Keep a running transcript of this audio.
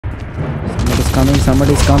coming,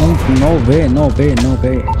 somebody is coming. No way, no way, no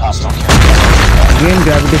way. Again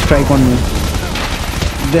gravity strike on me.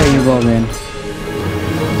 There you go, man.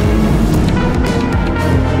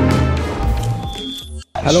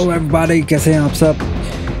 Hello everybody, कैसे हैं आप सब?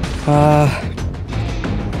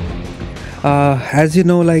 As you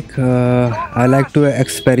know, like I like to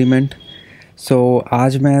experiment. So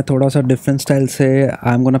आज मैं थोड़ा सा different style से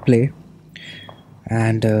I'm gonna play.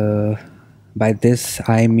 And by this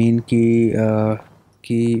I mean कि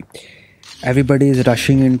everybody is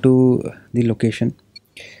rushing into the location.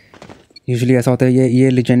 Usually ऐसा होता है, ये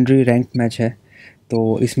legendary ranked match है,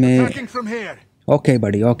 तो इसमें okay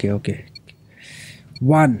buddy, okay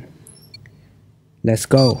 1 let's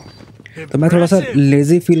go. तो मैं थोड़ा सा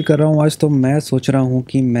लेज़ी फील कर रहा हूँ आज, तो मैं सोच रहा हूँ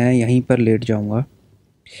कि मैं यहीं पर लेट जाऊँगा।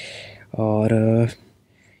 और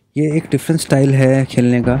ये एक डिफरेंट स्टाइल है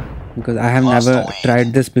खेलने का, because I have never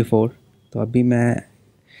tried this before. तो अभी मैं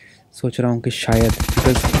सोच रहा हूँ कि शायद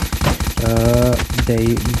because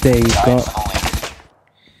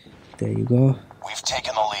there you go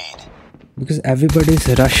because everybody is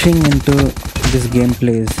rushing into this game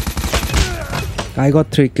plays. I got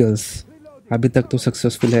 3 kills. अभी तक तो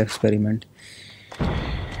सक्सेसफुल है एक्सपेरिमेंट।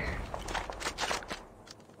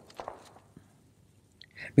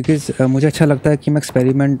 बिकॉज मुझे अच्छा लगता है कि मैं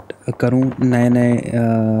एक्सपेरिमेंट करूं नए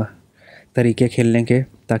तरीके खेलने के,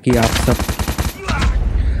 ताकि आप सब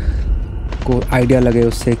को आइडिया लगे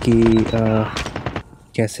उससे कि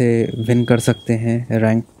कैसे विन कर सकते हैं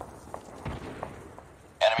rank.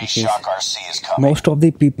 Most of the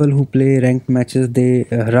people who play ranked matches, they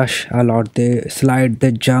rush a lot, they slide,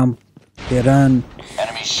 they jump, they run.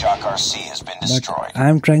 Enemy shock RC has been destroyed. I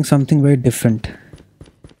am trying something very different.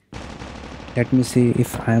 Let me see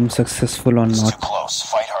if I am successful or not. It's too close.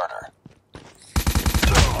 Fight harder.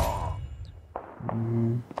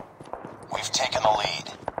 We've taken the lead.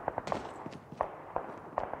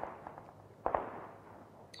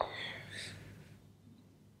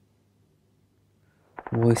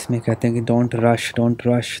 वो इसमें कहते हैं कि don't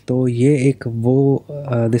rush. तो ये एक वो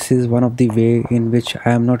this is one of the way in which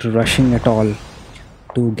I am not rushing at all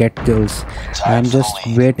to get kills. I am just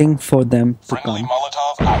waiting for them to come.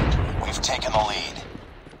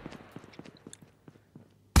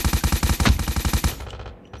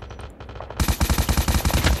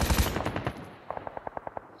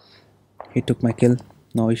 He took my kill,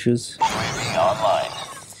 no issues.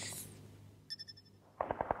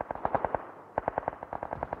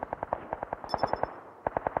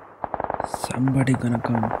 Somebody gonna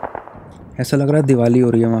come. ऐसा लग रहा है दिवाली हो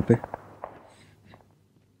रही है वहाँ पे।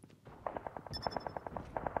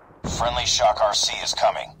 Friendly shock RC is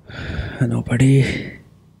coming. Nobody.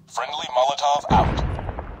 Friendly Molotov out.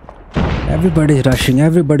 Everybody is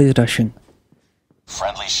rushing.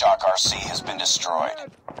 Friendly shock RC has been destroyed.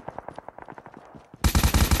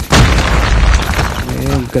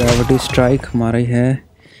 ये ग्रेविटी स्ट्राइक हमारी है।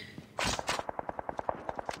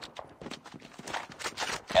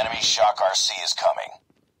 Enemy shock RC is coming.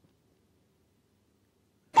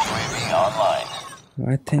 UAV online.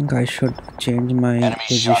 I think I should change my Enemy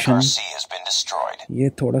shock position. RC has been destroyed. ये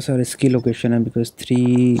थोड़ा सा risky location है because 3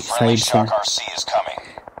 Friendly sides shock हैं। RC is coming.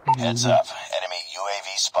 Heads up. Enemy UAV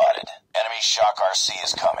spotted. Enemy shock RC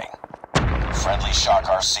is coming. Friendly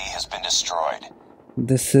shock RC has been destroyed.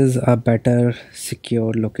 This is a better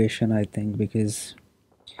secure location I think, because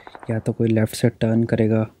या तो कोई left से turn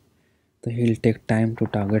करेगा तो he'll take time to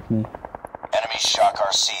target me. Enemy shock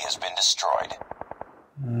RC has been destroyed.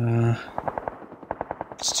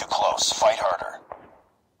 It's too close. Fight harder.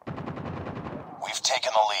 We've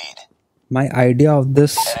taken the lead. My idea of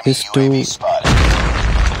this Enemy is UAV to spotted.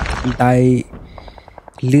 die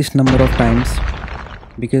least number of times,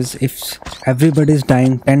 because if everybody is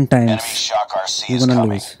dying 10 Enemy times shock RC you're is gonna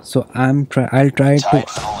coming. lose. So I'll try Tied to for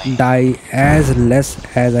the lead. die as less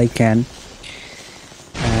as I can,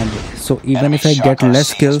 and so even Enemy if I shock get RC less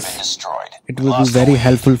has kills, been destroyed. it will be Lost the very lead.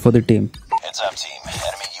 helpful for the team. Heads up, team.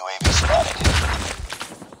 Enemy UAV spotted.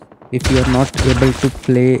 If you are not able to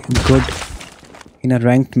play good in a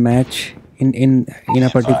ranked match in a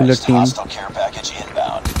particular Advised, team, hostile care package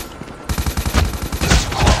inbound. It's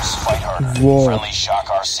too close. Fight harder. Whoa. Friendly shock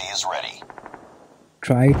RC is ready.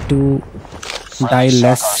 try to Friendly die shock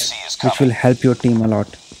less, RC is which will coming. help your team a lot.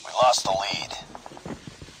 We lost the lead.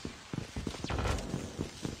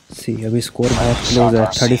 See, अभी score बहुत close है,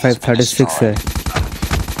 35-36 है।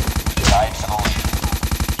 Tied for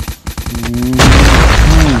the lead.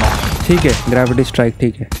 ठीक है, gravity strike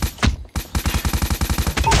ठीक है।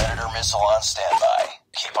 Predator missile on standby.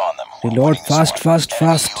 Keep on them. We're Reload winning this fast, one. fast, Enemy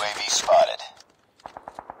fast. UAV spotted.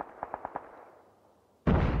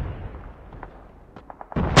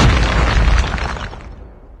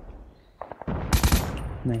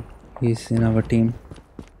 नहीं, he's in our team.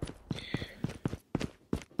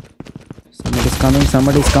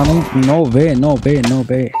 Somebody's coming. No way.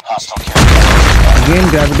 Hostile care. Again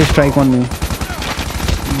gravity strike on me.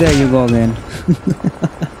 There you go again.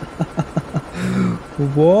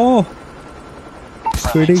 Whoa.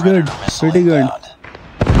 Pretty good.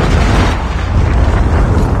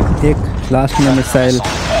 एक last में missile,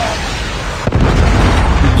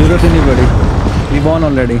 जरूरत ही नहीं पड़ी, we won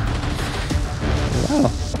already.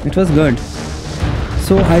 Wow, it was good.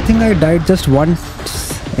 So I think I died just once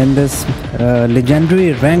in this legendary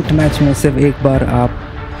ranked match में. सिर्फ एक बार आप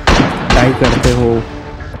die करते हो,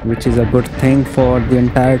 which is a good thing for the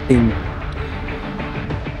entire team.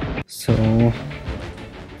 So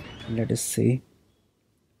let us see.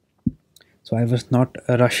 So I was not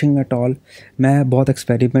rushing at all. मैं बहुत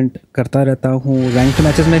experiment करता रहता हूँ, रैंक्ड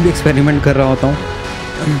मैचेस में भी एक्सपेरिमेंट कर रहा होता हूँ.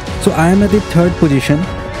 So I am at the 3rd position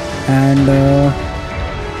and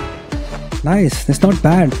nice, it's not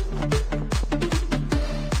bad.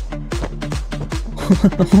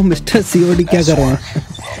 Mister COD क्या कर रहे हैं?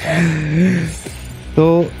 तो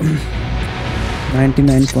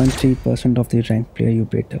 99.3% of the ranked player you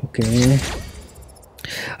beat. Okay.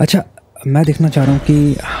 अच्छा, मैं देखना चाह रहा हूँ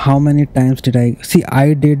कि how many times did I see.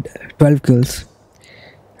 I did 12 kills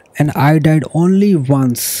and I died only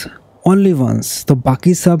once. तो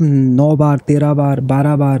बाकी सब 9 बार, 13 बार,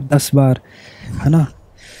 12 बार, 10 बार, है ना.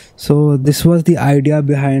 So this was the idea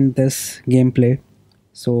behind this gameplay.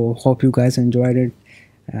 So hope you guys enjoyed it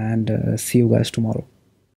and see you guys tomorrow.